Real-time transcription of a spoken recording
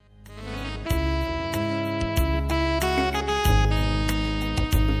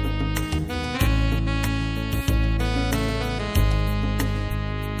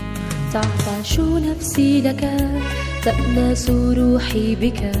تعطش نفسي لك، تأنس روحي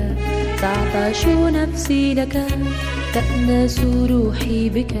بك، تعطش نفسي لك، تأنس روحي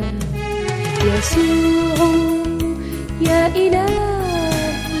بك. يسوع يا إلهي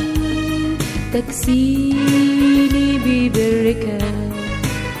تكسيني ببرك،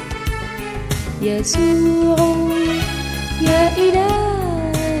 يسوع يا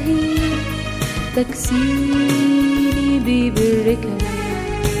إلهي تكسيني ببرك.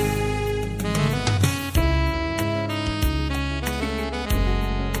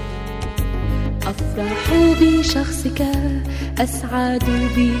 أفرح بشخصك، أسعد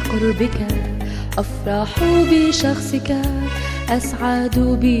بقربك، أفرح بشخصك، أسعد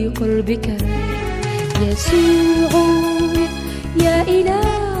بقربك. يسوع يا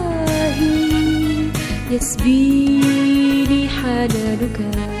إلهي يسبيني حنانك،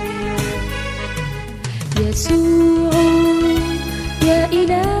 يسوع يا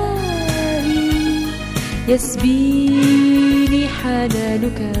إلهي يسبيني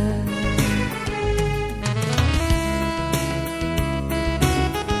حنانك.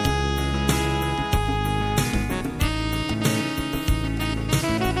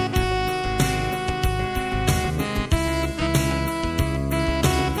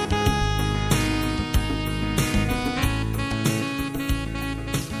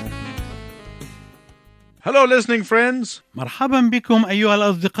 Hello, listening friends. مرحبا بكم أيها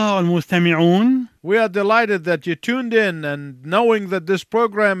الأصدقاء المستمعون. We are delighted that you tuned in and knowing that this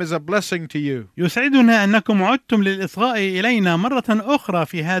program is a blessing to you. يسعدنا أنكم عدتم للإصغاء إلينا مرة أخرى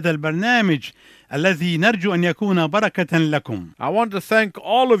في هذا البرنامج الذي نرجو أن يكون بركة لكم. I want to thank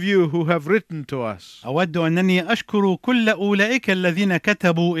all of you who have written to us. أود أنني أشكر كل أولئك الذين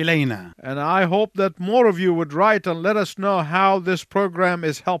كتبوا إلينا. And I hope that more of you would write and let us know how this program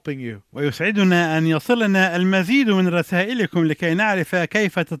is helping you. ويسعدنا أن يصلنا المزيد من رسائلكم لكي نعرف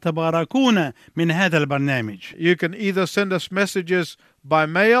كيف تتباركون من هذا البرنامج. You can either send us messages by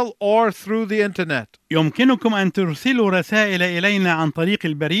mail or through the internet. يمكنكم أن ترسلوا رسائل إلينا عن طريق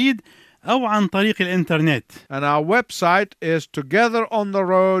البريد أو عن طريق الإنترنت. And our website is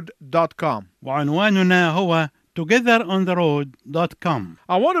togetherontheroad.com. وعنواننا هو togetherontheroad.com.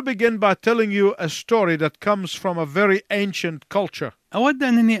 I want to begin by telling you a story that comes from a very ancient culture. أود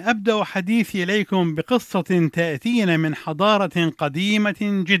أنني أبدأ حديثي إليكم بقصة تأتينا من حضارة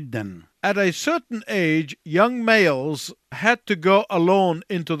قديمة جدا. At a certain age, young males had to go alone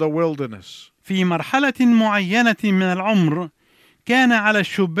into the wilderness. في مرحلة معينة من العمر كان على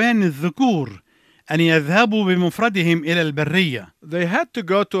الشبان الذكور أن يذهبوا بمفردهم إلى البرية. They had to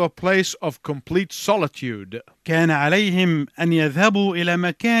go to a place of complete solitude. كان عليهم أن يذهبوا إلى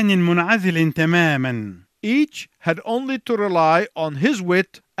مكان منعزل تماما. Each had only to rely on his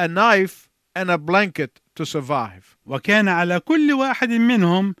wit, a knife, and a blanket to survive. وكان على كل واحد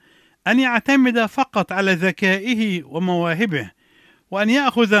منهم أن يعتمد فقط على ذكائه ومواهبه، وأن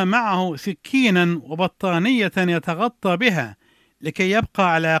يأخذ معه سكينا وبطانية يتغطى بها لكي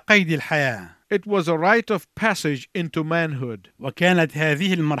يبقى على قيد الحياة. It was a rite of passage into manhood. وكانت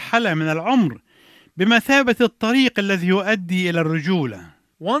هذه المرحلة من العمر بمثابة الطريق الذي يؤدي إلى الرجولة.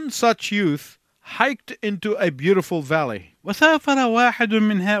 One such youth hiked into a beautiful valley. وسافر واحد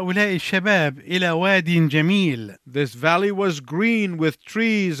من هؤلاء الشباب إلى واد جميل. This valley was green with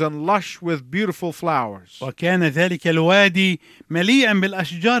trees and lush with beautiful flowers. وكان ذلك الوادي مليئا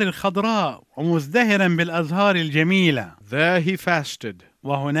بالأشجار الخضراء ومزدهرا بالأزهار الجميلة. There he fasted.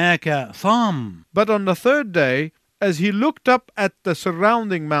 وهناك صام. But on the third day, as he looked up at the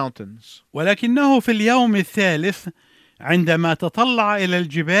surrounding mountains, ولكنه في اليوم الثالث عندما تطلع إلى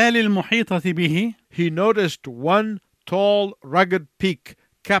الجبال المحيطة به، he noticed one tall, rugged peak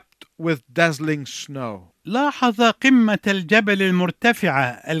capped with dazzling snow. لاحظ قمة الجبل المرتفعة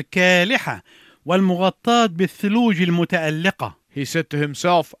الكالحة والمغطاة بالثلوج المتألقة. He said to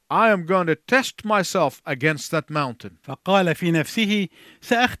himself, I am going to test myself against that mountain. فقال في نفسه: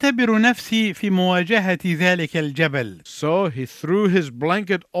 سأختبر نفسي في مواجهة ذلك الجبل. So he threw his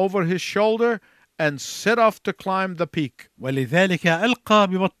blanket over his shoulder and set off to climb the peak. ولذلك ألقى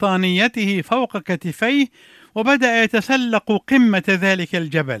ببطانيته فوق كتفيه وبدأ يتسلق قمة ذلك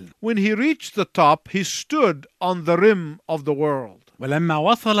الجبل. When he reached the top, he stood on the rim of the world. ولما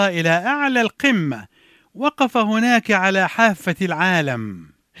وصل إلى أعلى القمة وقف هناك على حافة العالم.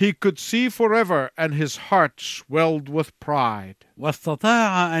 He could see forever and his heart swelled with pride.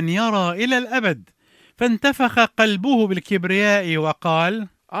 واستطاع أن يرى إلى الأبد، فانتفخ قلبه بالكبرياء وقال: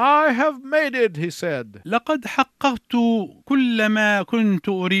 I have made it, he said. لقد حققت كل ما كنت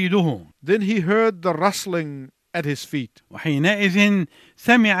أريده. Then he heard the rustling at his feet. وحينئذ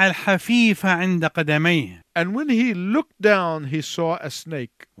سمع الحفيف عند قدميه. And when he looked down, he saw a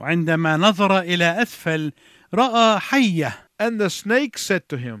snake. وعندما نظر إلى أسفل رأى حية. And the snake said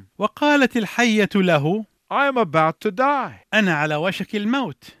to him, وقالت الحية له: I am about to die. أنا على وشك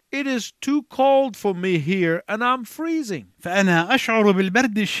الموت. It is too cold for me here and I'm freezing. فأنا أشعر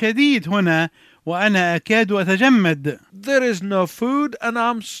بالبرد الشديد هنا وأنا أكاد أتجمد. There is no food and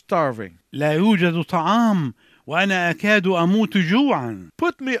I'm starving. لا يوجد طعام وأنا أكاد أموت جوعا.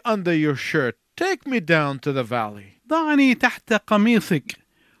 Put me under your shirt. Take me down to the valley. ضعني تحت قميصك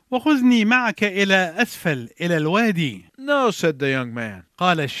وخذني معك إلى أسفل إلى الوادي. No, said the young man.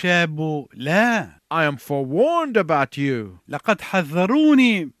 قال الشاب: لا، I am forewarned about you. لقد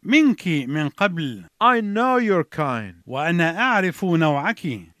حذروني منك من قبل. I know your kind. وأنا أعرف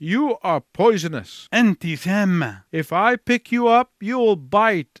نوعك. You are poisonous. أنت سامة. If I pick you up, you will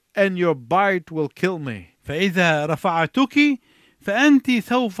bite, and your bite will kill me. فإذا رفعتك فأنت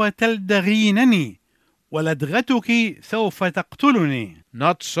سوف تلدغينني ولدغتك سوف تقتلني.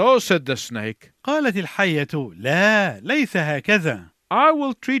 Not so, said the snake. قالت الحية: لا، ليس هكذا. I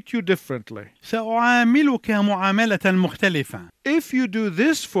will treat you differently. سأعاملك معاملة مختلفة. If you do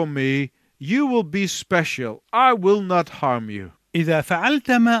this for me, you will be special. I will not harm you. إذا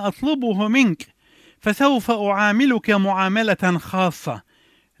فعلت ما أطلبه منك فسوف أعاملك معاملة خاصة،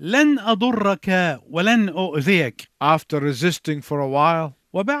 لن أضرك ولن أؤذيك. After resisting for a while,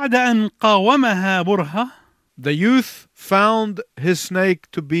 وبعد أن قاومها برهة، the youth found his snake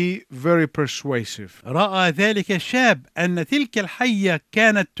to be very persuasive. رأى ذلك الشاب أن تلك الحية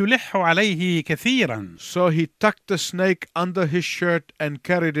كانت تلح عليه كثيرا. So he tucked the snake under his shirt and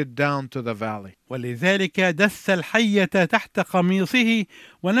carried it down to the valley. ولذلك دس الحية تحت قميصه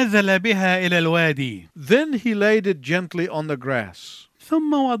ونزل بها إلى الوادي. Then he laid it gently on the grass.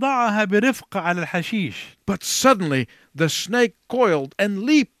 ثم وضعها برفق على الحشيش. But suddenly the snake coiled and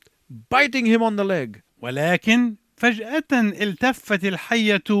leaped, biting him on the leg. ولكن فجأة التفت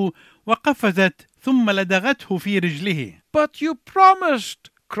الحية وقفزت ثم لدغته في رجله. But you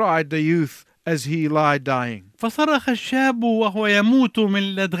promised, cried the youth as he lay dying. فصرخ الشاب وهو يموت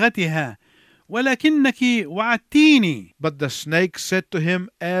من لدغتها: ولكنك وعدتيني. But the snake said to him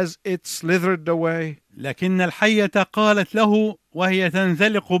as it slithered away, لكن الحية قالت له وهي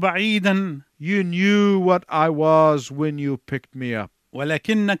تنزلق بعيدا: You knew what I was when you picked me up.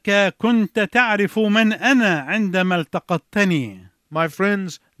 ولكنك كنت تعرف من أنا عندما التقطتني. My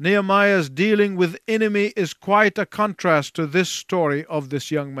friends, Nehemiah's dealing with enemy is quite a contrast to this story of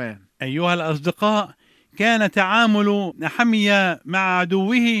this young man. أيها الأصدقاء، كان تعامل نحميا مع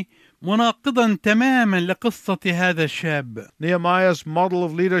عدوه مناقضا تماما لقصة هذا الشاب. Nehemiah's model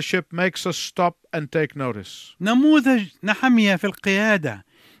of leadership makes us stop and take notice. نموذج نحميا في القيادة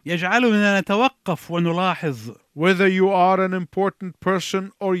يجعلنا نتوقف ونلاحظ. Whether you are an important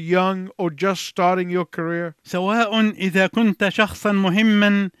person or young or just starting your career, سواء إذا كنت شخصا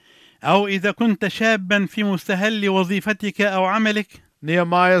مهما أو إذا كنت شابا في مستهل وظيفتك أو عملك،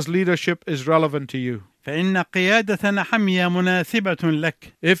 Nehemiah's leadership is relevant to you. فإن قيادة نحميا مناسبة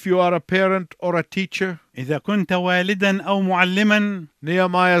لك. If you are a parent or a teacher, إذا كنت والدا أو معلما،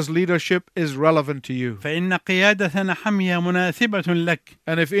 Nehemiah's leadership is relevant to you. فإن قيادة نحميا مناسبة لك.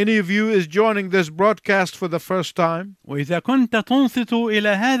 And if any of you is joining this broadcast for the first time, وإذا كنت تنصت إلى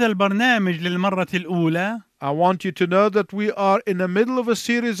هذا البرنامج للمرة الأولى، I want you to know that we are in the middle of a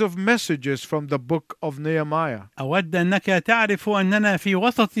series of messages from the book of Nehemiah. أود أنك تعرف أننا في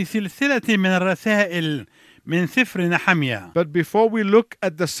وسط سلسلة من الرسائل من سفر نحميا. But before we look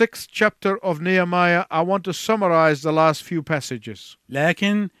at the 6th chapter of Nehemiah, I want to summarize the last few passages.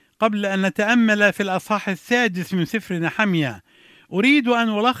 لكن قبل أن نتأمل في الأصحاح السادس من سفر نحميا، أريد أن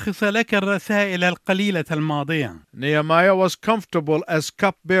ألخص لك الرسائل القليلة الماضية. Nehemiah was comfortable as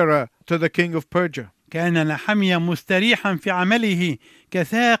cupbearer to the king of Persia. كان نحميا مستريحا في عمله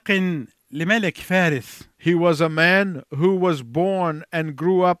كساق لملك فارس. He was a man who was born and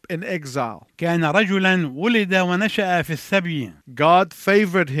grew up in exile. كان رجلا ولد ونشأ في السبي. God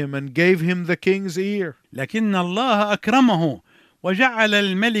favored him and gave him the king's ear. لكن الله أكرمه وجعل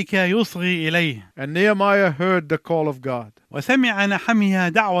الملك يصغي إليه. And Nehemiah heard the call of God. وسمع نحميا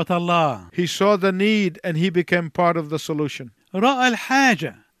دعوة الله. He saw the need and he became part of the solution. رأى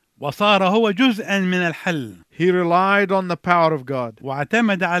الحاجة وصار هو جزءا من الحل. He relied on the power of God.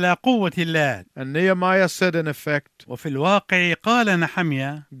 واعتمد على قوة الله. And Nehemiah said in effect, وفي الواقع قال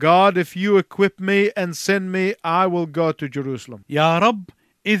نحميا: God, if you equip me and send me, I will go to Jerusalem. يا رب،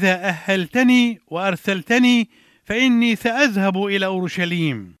 إذا أهلتني وأرسلتني فإني سأذهب إلى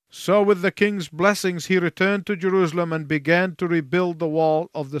أورشليم. So with the king's blessings, he returned to Jerusalem and began to rebuild the wall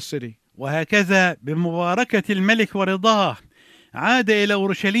of the city. وهكذا بمباركة الملك ورضاه عاد إلى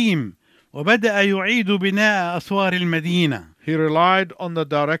أورشليم وبدأ يعيد بناء أسوار المدينة. He relied on the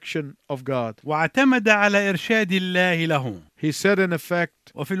direction of God. واعتمد على إرشاد الله له. He said in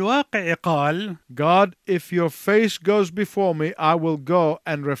effect, وفي الواقع قال: God, if your face goes before me, I will go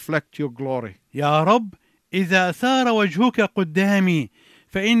and reflect your glory. يا رب، إذا سار وجهك قدامي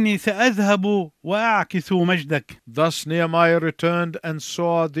فإني سأذهب وأعكس مجدك. Thus Nehemiah returned and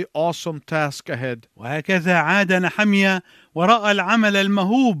saw the awesome task ahead. وهكذا عاد نحميا ورأى العمل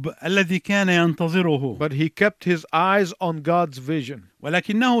المهوب الذي كان ينتظره. But he kept his eyes on God's vision.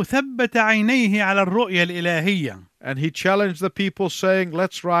 ولكنه ثبت عينيه على الرؤية الإلهية. And he challenged the people saying,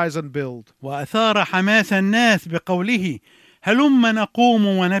 let's rise and build. وأثار حماس الناس بقوله: هلم نقوم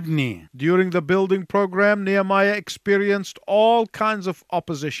ونبني. During the building program, Nehemiah experienced all kinds of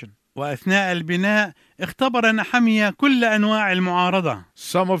opposition. وأثناء البناء اختبر نحميا كل أنواع المعارضة.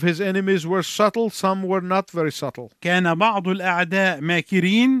 Some of his enemies were subtle, some were not very subtle. كان بعض الأعداء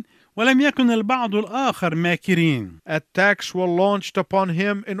ماكرين ولم يكن البعض الآخر ماكرين. Attacks were launched upon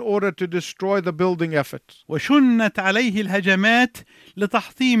him in order to destroy the building effort. وشنت عليه الهجمات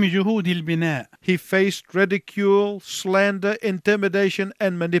لتحطيم جهود البناء. He faced ridicule, slander, intimidation,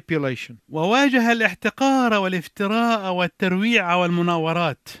 and manipulation. وواجه الاحتقار والافتراء والترويع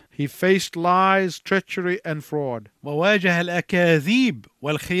والمناورات. He faced lies, treachery, and fraud. وواجه الأكاذيب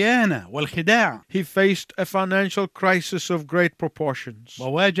والخيانة والخداع. He faced a financial crisis of great proportions.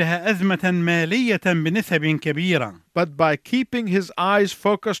 وواجه أزمة مالية بنسب كبيرة. But by keeping his eyes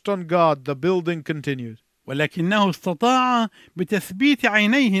focused on God, the building continued. ولكنه استطاع بتثبيت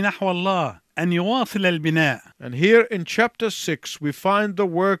عينيه نحو الله أن يواصل البناء. And here in chapter 6 we find the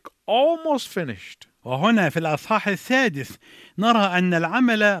work almost finished. وهنا في الأصحاح السادس نرى أن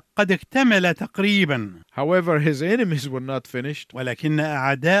العمل قد اكتمل تقريبا. However, his enemies were not finished. ولكن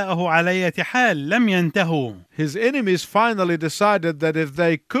أعداءه على أية حال لم ينتهوا. His enemies finally decided that if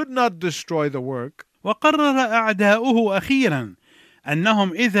they could not destroy the work, وقرر أعداؤه أخيرا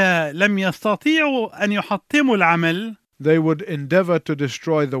أنهم إذا لم يستطيعوا أن يحطموا العمل they would endeavor to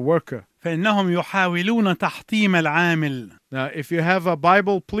destroy the worker. فإنهم يحاولون تحطيم العامل. Now, if you have a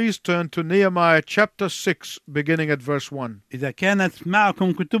Bible, please turn to Nehemiah chapter 6, beginning at verse 1. إذا كانت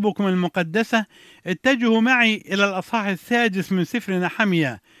معكم كتبكم المقدسة اتجهوا معي إلى الأصحاح السادس من سفر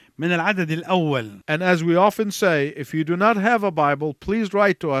نحميا من العدد الأول. And as we often say, if you do not have a Bible, please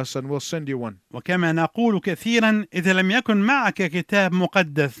write to us and we'll send you one. وكما نقول كثيرا، إذا لم يكن معك كتاب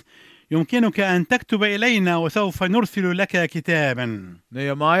مقدس يمكنك أن تكتب إلينا وسوف نرسل لك كتابا.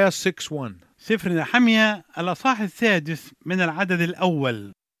 Nehemiah 6:1. سفر نحميا الأصحاح السادس من العدد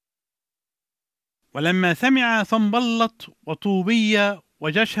الأول. ولما سمع صنبلط وطوبية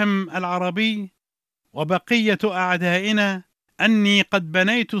وجشم العربي وبقية أعدائنا أني قد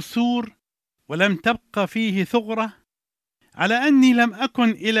بنيت السور ولم تبق فيه ثغرة، على أني لم أكن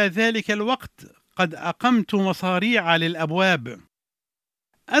إلى ذلك الوقت قد أقمت مصاريع للأبواب،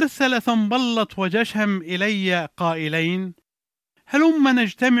 أرسل صنبلط وجشم إلي قائلين: هلم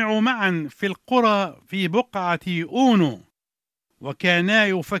نجتمع معا في القرى في بقعة أونو. وكانا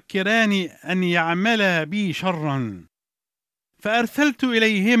يفكران أن يعملا بي شرا، فأرسلت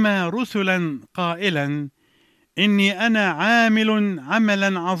إليهما رسلا قائلا: إني أنا عامل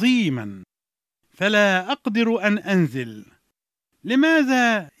عملا عظيما فلا أقدر أن أنزل،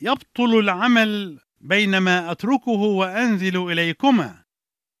 لماذا يبطل العمل بينما أتركه وأنزل إليكما؟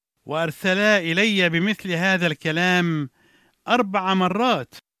 وأرسلا إلي بمثل هذا الكلام 4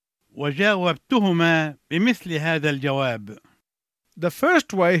 مرات وجاوبتهما بمثل هذا الجواب. The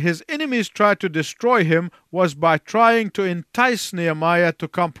first way his enemies tried to destroy him was by trying to entice Nehemiah to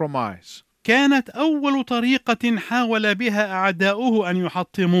compromise. كانت أول طريقة حاول بها أعداؤه أن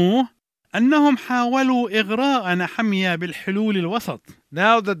يحطموه أنهم حاولوا إغراء نحميا بالحلول الوسط.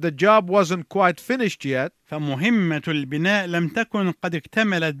 Now that the job wasn't quite finished yet, فمهمة البناء لم تكن قد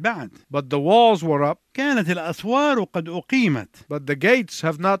اكتملت بعد. but the walls were up, كانت الأسوار قد أقيمت. but the gates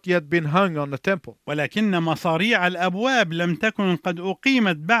have not yet been hung on the temple. ولكن مصاريع الأبواب لم تكن قد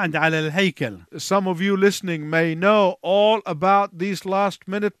أقيمت بعد على الهيكل. Some of you listening may know all about these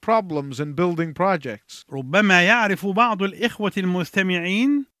last-minute problems in building projects. ربما يعرف بعض الإخوة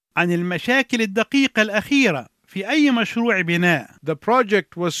المستمعين عن المشاكل الدقيقة الأخيرة في أي مشروع بناء. The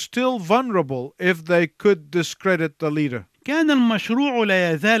project was still vulnerable if they could discredit the leader. كان المشروع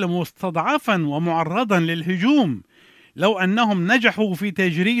لا يزال مستضعفا ومعرضا للهجوم لو أنهم نجحوا في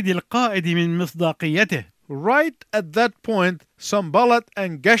تجريد القائد من مصداقيته. Right at that point, Sanballat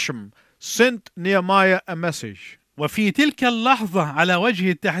and Geshem sent Nehemiah a message. وفي تلك اللحظة على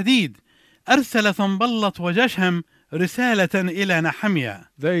وجه التحديد أرسل صنبلط وجشم رسالة إلى نحميا.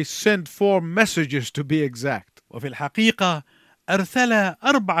 They sent 4 messages to be exact. وفي الحقيقة أرسل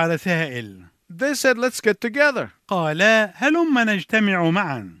 4 رسائل. They said, let's get together. قالا هلم نجتمع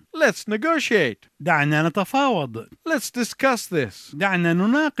معا. Let's negotiate. دعنا نتفاوض. Let's discuss this. دعنا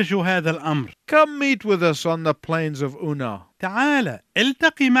نناقش هذا الأمر. Come meet with us on the plains of Una. تعال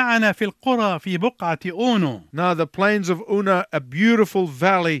التقي معنا في القرى في بقعة أونو. Now the plains of Una, a beautiful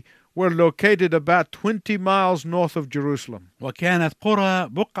valley, were located about 20 miles north of Jerusalem. وكانت قرى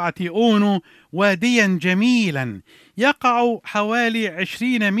بقعة أونو واديا جميلا يقع حوالي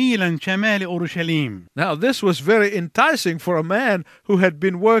 20 ميلا شمال أورشليم. Now this was very enticing for a man who had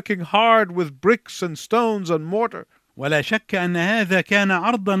been working hard with bricks and stones and mortar. ولا شك أن هذا كان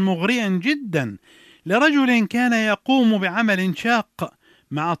عرضا مغريا جدا لرجل كان يقوم بعمل شاق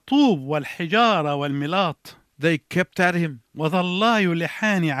مع الطوب والحجارة والملاط. They kept at him. وظلا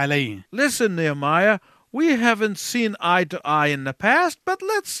يلحان عليه. Listen, Nehemiah, we haven't seen eye to eye in the past, but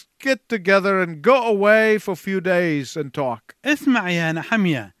let's get together and go away for a few days and talk. اسمع يا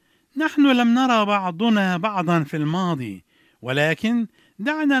نحميا، نحن لم نرى بعضنا بعضا في الماضي، ولكن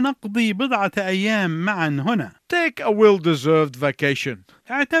دعنا نقضي بضعة أيام معا هنا. Take a well-deserved vacation.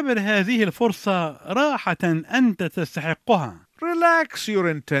 اعتبر هذه الفرصة راحة أنت تستحقها. Relax your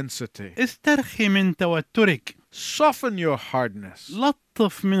intensity. استرخي من توترك. Soften your hardness.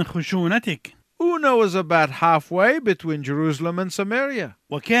 لطف من خشونتك. Una was about halfway between Jerusalem and Samaria.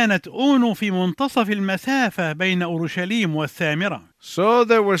 وكانت أونو في منتصف المسافة بين أورشليم والسامرة. So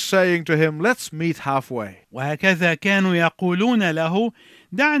they were saying to him, let's meet halfway. وهكذا كانوا يقولون له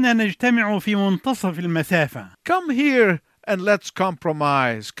دعنا نجتمع في منتصف المسافة. Come here and let's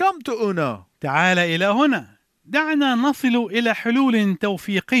compromise. Come to Una. تعال إلى هنا. دعنا نصل إلى حلول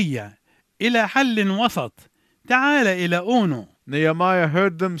توفيقية، إلى حل وسط. تعال إلى أونو. Nehemiah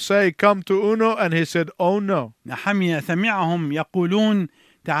heard them say, come to Uno, and he said, oh no. نحميا سمعهم يقولون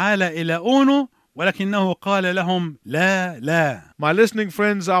تعال إلى أونو، ولكنه قال لهم لا لا. My listening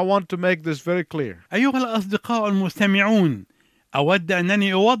friends, I want to make this very clear. أيها الأصدقاء المستمعون، أود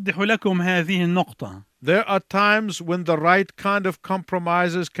أنني أوضح لكم هذه النقطة. There are times when the right kind of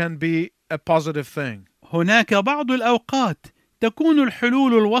compromises can be a positive thing. هناك بعض الأوقات تكون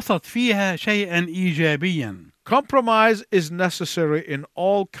الحلول الوسط فيها شيئا إيجابيا. Compromise is necessary in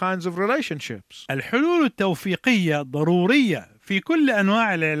all kinds of relationships. الحلول التوفيقية ضرورية في كل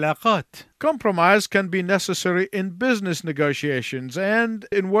أنواع العلاقات. Compromise can be necessary in business negotiations and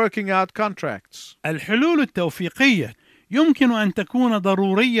in working out contracts. الحلول التوفيقية يمكن أن تكون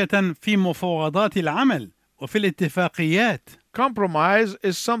ضرورية في مفاوضات العمل وفي الاتفاقيات. Compromise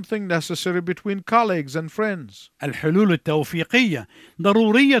is something necessary between colleagues and friends. الحلول التوفيقية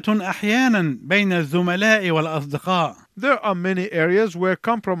ضرورية أحيانا بين الزملاء والأصدقاء. There are many areas where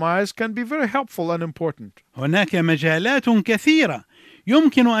compromise can be very helpful and important. هناك مجالات كثيرة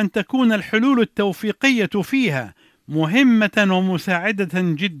يمكن أن تكون الحلول التوفيقية فيها مهمة ومساعدة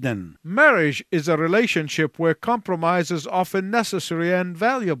جدا. Marriage is a relationship where compromise is often necessary and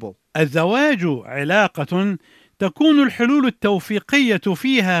valuable. الزواج علاقة تكون الحلول التوفيقية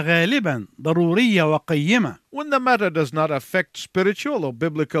فيها غالبا ضرورية وقيمة. When the matter does not affect spiritual or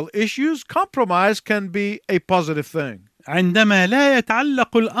biblical issues, compromise can be a positive thing. عندما لا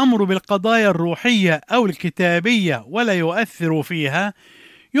يتعلق الأمر بالقضايا الروحية أو الكتابية ولا يؤثر فيها،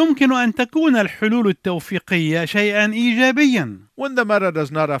 يمكن أن تكون الحلول التوفيقية شيئا إيجابيا. When the matter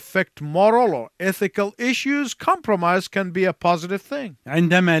does not affect moral or ethical issues, compromise can be a positive thing.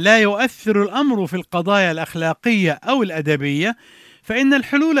 عندما لا يؤثر الأمر في القضايا الأخلاقية أو الأدبية، فإن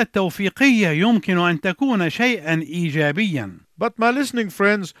الحلول التوفيقية يمكن أن تكون شيئا إيجابيا. But my listening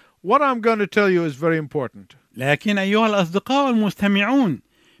friends, what I'm going to tell you is very important. لكن أيها الأصدقاء المستمعون،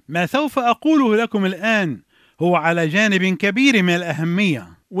 ما سوف أقوله لكم الآن هو على جانب كبير من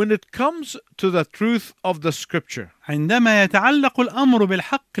الأهمية. When it comes to the truth of the scripture, عندما يتعلق الأمر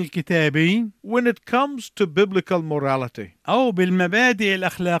بالحق الكتابي، when it comes to biblical morality, أو بالمبادئ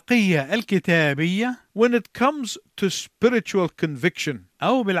الأخلاقية الكتابية، when it comes to spiritual conviction,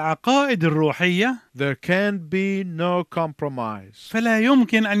 أو بالعقائد الروحية، there can be no compromise. فلا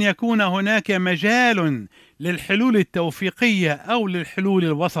يمكن أن يكون هناك مجال للحلول التوفيقية أو للحلول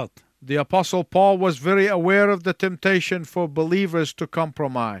الوسط. The Apostle Paul was very aware of the temptation for believers to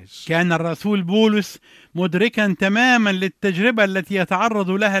compromise. كان الرسول بولس مدركا تماما للتجربة التي يتعرض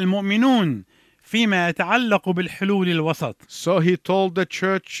لها المؤمنون فيما يتعلق بالحلول الوسط. So he told the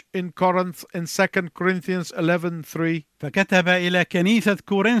church in Corinth in 2 Corinthians 11:3. فكتب إلى كنيسة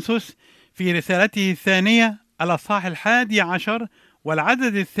كورنثوس في رسالته الثانية الأصحاح 11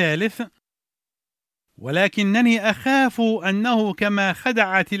 والعدد 3: ولكنني أخاف أنه كما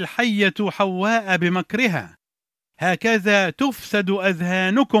خدعت الحية حواء بمكرها، هكذا تفسد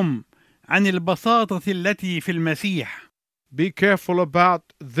أذهانكم عن البساطة التي في المسيح. Be careful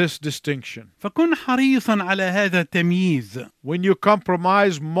about this distinction. فكن حريصا على هذا التمييز. When you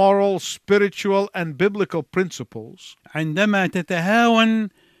compromise moral, spiritual, and biblical principles, عندما تتهاون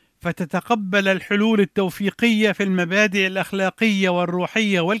فتتقبل الحلول التوفيقية في المبادئ الأخلاقية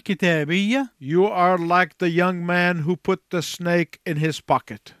والروحية والكتابية، you are like the young man who put the snake in his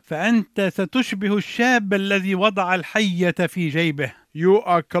pocket. فأنت ستشبه الشاب الذي وضع الحية في جيبه. You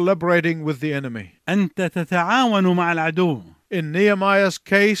are collaborating with the enemy. أنت تتعاون مع العدو. In Nehemiah's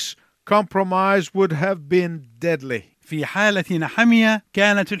case, compromise would have been deadly. في حالة نحميا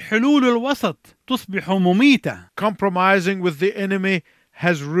كانت الحلول الوسط تصبح مميتة. Compromising with the enemy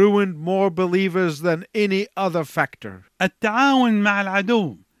has ruined more believers than any other factor. التعاون مع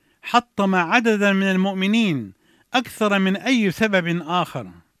العدو حطم عددا من المؤمنين أكثر من أي سبب آخر.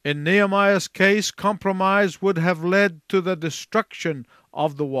 In Nehemiah's case, compromise would have led to the destruction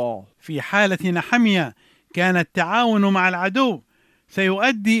of the wall. في حالة نحميا كان التعاون مع العدو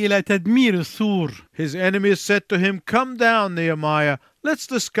سيؤدي إلى تدمير السور. His enemies said to him, "Come down, Nehemiah, let's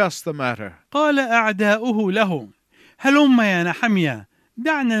discuss the matter." قال أعداؤه له: هلم يا نحميا،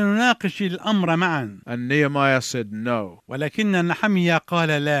 دعنا نناقش الأمر معا. And Nehemiah said no. ولكن نحميا قال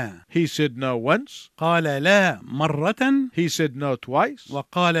لا. He said no once. قال لا مرة. He said no twice.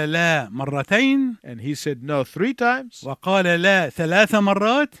 وقال لا مرتين. And he said no 3 times. وقال لا 3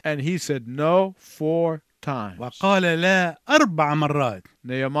 مرات. And he said no 4 times. وقال لا 4 مرات.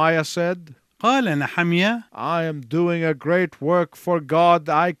 Nehemiah said, قال نحميا: "I am doing a great work for God.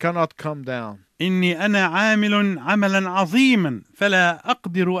 I cannot come down." إني أنا عامل عملا عظيما فلا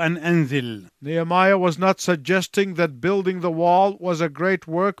أقدر أن أنزل. Nehemiah was not suggesting that building the wall was a great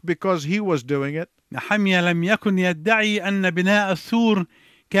work because he was doing it. نحميا لم يكن يدعي أن بناء السور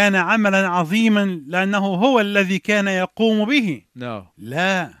كان عملا عظيما لأنه هو الذي كان يقوم به. No.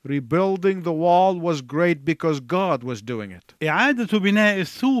 لا. Rebuilding the wall was great because God was doing it. إعادة بناء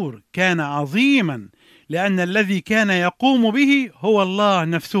السور كان عظيما لأن الذي كان يقوم به هو الله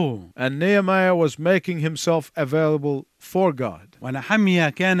نفسه. And Nehemiah was making himself available for God. ونحميا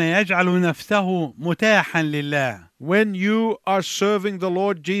كان يجعل نفسه متاحا لله. When you are serving the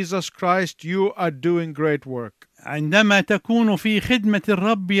Lord Jesus Christ, you are doing great work. عندما تكون في خدمة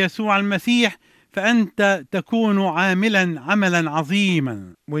الرب يسوع المسيح فأنت تكون عملا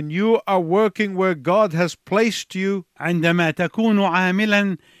عظيما. When you are working where God has placed you, عندما تكون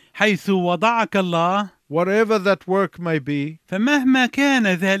عاملا حيث وضعك الله، whatever that work may be, فمهما كان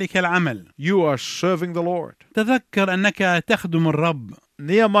ذلك العمل، you are serving the Lord. تذكر أنك تخدم الرب.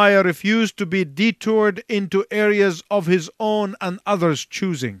 Nehemiah refused to be detoured into areas of his own and others'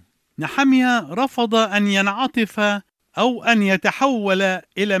 choosing. نحميا رفض أن ينعطف أو أن يتحول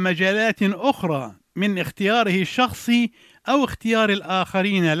إلى مجالات أخرى من اختياره الشخصي أو اختيار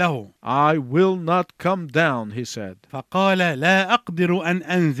الآخرين له. I will not come down, he said. فقال لا أقدر أن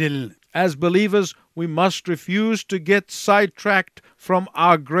أنزل. As believers, we must refuse to get sidetracked from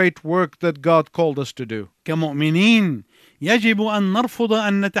our great work that God called us to do. كمؤمنين يجب أن نرفض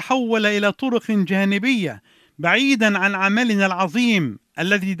أن نتحول إلى طرق جانبية بعيدا عن عملنا العظيم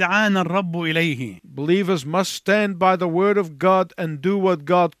الذي دعانا الرب إليه. Believers must stand by the word of God and do what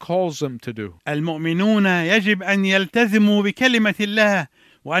God calls them to do. المؤمنون يجب أن يلتزموا بكلمة الله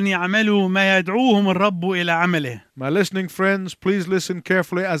وأن يعملوا ما يدعوهم الرب إلى عمله. My listening friends, please listen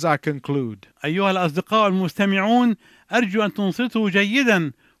carefully as I conclude. أيها الأصدقاء المستمعون، أرجو أن تنصتوا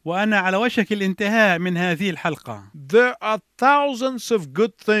جيدا وأنا على وشك الانتهاء من هذه الحلقة. There are thousands of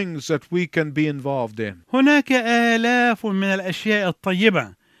good things that we can be involved in. هناك آلاف من الأشياء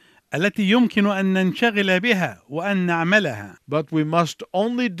الطيبة التي يمكن أن ننشغل بها وأن نعملها. But we must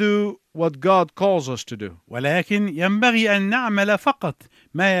only do what God calls us to do. ولكن ينبغي أن نعمل فقط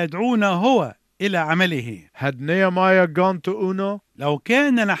ما يدعونا هو إلى عمله. Had Nehemiah gone to Uno, لو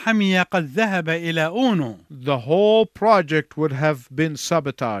كان نحميا قد ذهب إلى أونو، the whole project would have been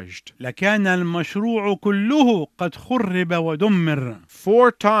sabotaged. لكان المشروع كله قد خرب ودمر.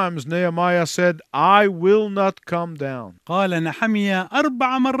 4 times Nehemiah said, "I will not come down." قال نحميا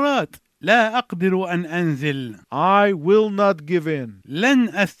 4 مرات: لا أقدر أن أنزل. I will not give in. لن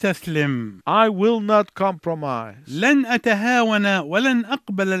أستسلم. I will not compromise. لن أتهاون ولن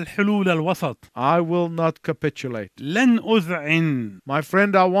أقبل الحلول الوسط. I will not capitulate. لن أذعن. My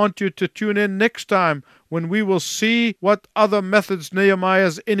friend, I want you to tune in next time when we will see what other methods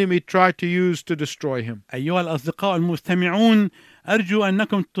Nehemiah's enemy tried to use to destroy him. أيها الأصدقاء المستمعون، أرجو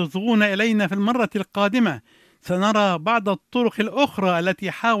أنكم تصغون إلينا في المرة القادمة سنرى بعض الطرق الأخرى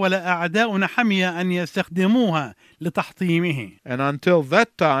التي حاول أعداء نحميا أن يستخدموها لتحطيمه. And until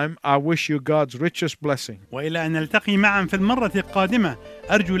that time, I wish you God's richest blessing. وإلى أن نلتقي معا في المرة القادمة،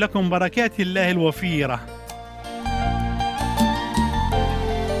 أرجو لكم بركات الله الوفيرة.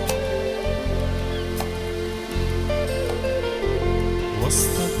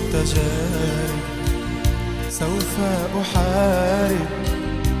 وسط التجارب سوف أحارب،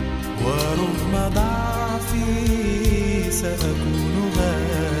 ورغم ضعفي سأكون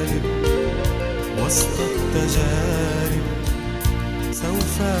غالب. وسط التجارب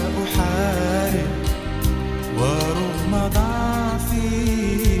سوف أحارب، ورغم ضعفي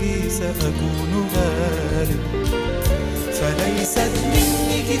سأكون غالب. فليست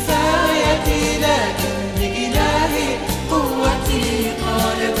مني كفايتي، لكن بإلهي قوتي.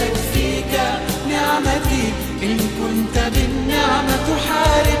 قال تكفيك نعمتي، إن كنت بالنعمة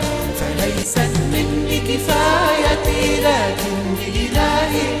تحارب. فليست مني كفايتي، لكن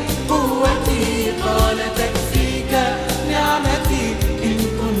بإلهي قوتي. قال تكفيك نعمتي، إن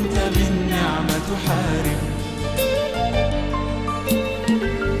كنت بالنعمة تحارب.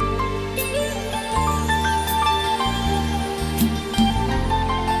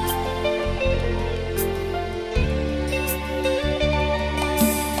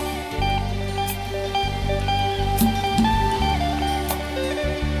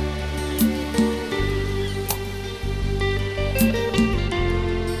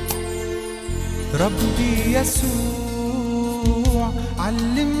 ربي يسوع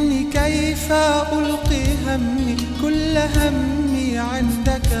علمني كيف ألقي همي، كل همي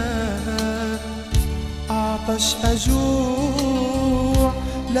عندك. أعطش أجوع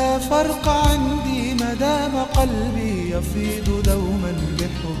لا فرق عندي، مدام قلبي يفيض دوما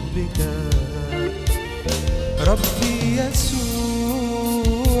بحبك. ربي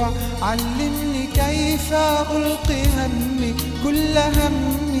يسوع علمني كيف ألقي همي، كل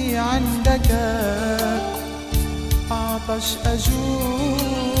همي عندك. أعطش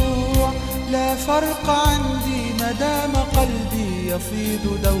أجوع لا فرق عندي، مدام قلبي يفيض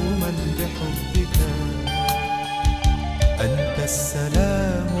دوما بحبك. أنت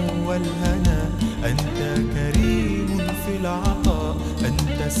السلام والهنا، أنت كريم في العطاء.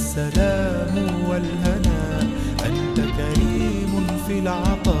 أنت السلام والهنا، أنت كريم في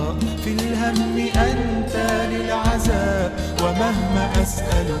العطاء. في الهم أنت للعزاء، ومهما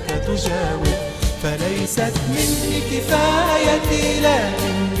أسألك تجاوب. فليست مني كفايتي،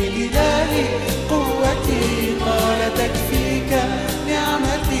 لكن بإلهي قوتي. قال تكفيك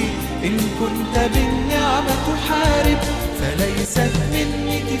نعمتي، إن كنت بالنعمة تحارب. فليست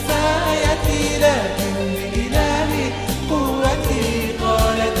مني كفايتي، لكن بإلهي قوتي.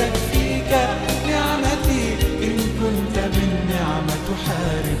 قال تكفيك نعمتي، إن كنت بالنعمة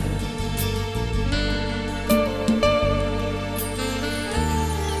تحارب.